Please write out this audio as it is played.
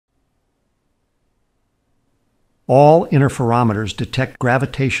All interferometers detect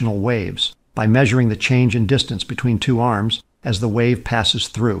gravitational waves by measuring the change in distance between two arms as the wave passes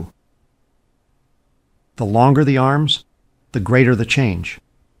through. The longer the arms, the greater the change.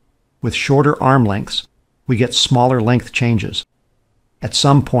 With shorter arm lengths, we get smaller length changes. At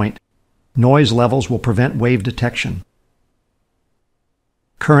some point, noise levels will prevent wave detection.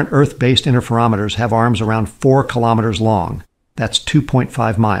 Current Earth-based interferometers have arms around 4 kilometers long. That's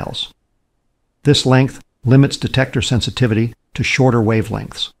 2.5 miles. This length limits detector sensitivity to shorter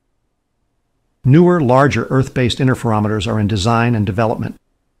wavelengths. Newer, larger Earth-based interferometers are in design and development.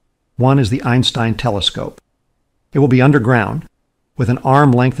 One is the Einstein telescope. It will be underground, with an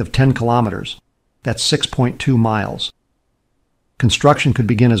arm length of 10 kilometers. That's 6.2 miles. Construction could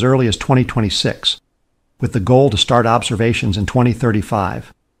begin as early as 2026, with the goal to start observations in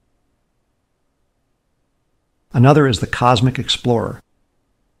 2035. Another is the Cosmic Explorer.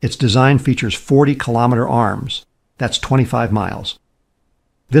 Its design features 40-kilometer arms. That's 25 miles.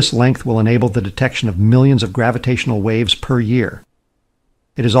 This length will enable the detection of millions of gravitational waves per year.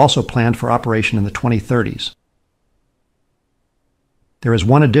 It is also planned for operation in the 2030s. There is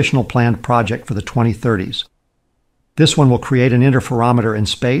one additional planned project for the 2030s. This one will create an interferometer in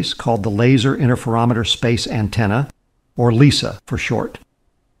space called the Laser Interferometer Space Antenna, or LISA for short.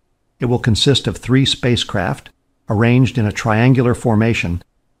 It will consist of 3 spacecraft arranged in a triangular formation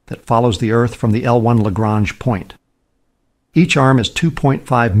that follows the Earth from the L1 Lagrange point. Each arm is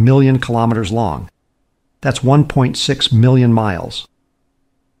 2.5 million kilometers long. That's 1.6 million miles.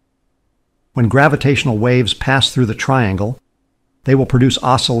 When gravitational waves pass through the triangle, they will produce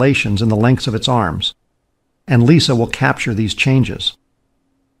oscillations in the lengths of its arms, and LISA will capture these changes.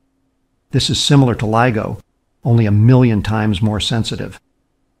 This is similar to LIGO, only 1,000,000 times more sensitive.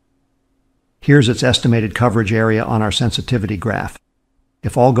 Here's its estimated coverage area on our sensitivity graph.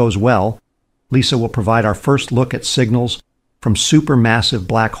 If all goes well, LISA will provide our first look at signals from supermassive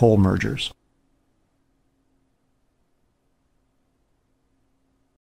black hole mergers.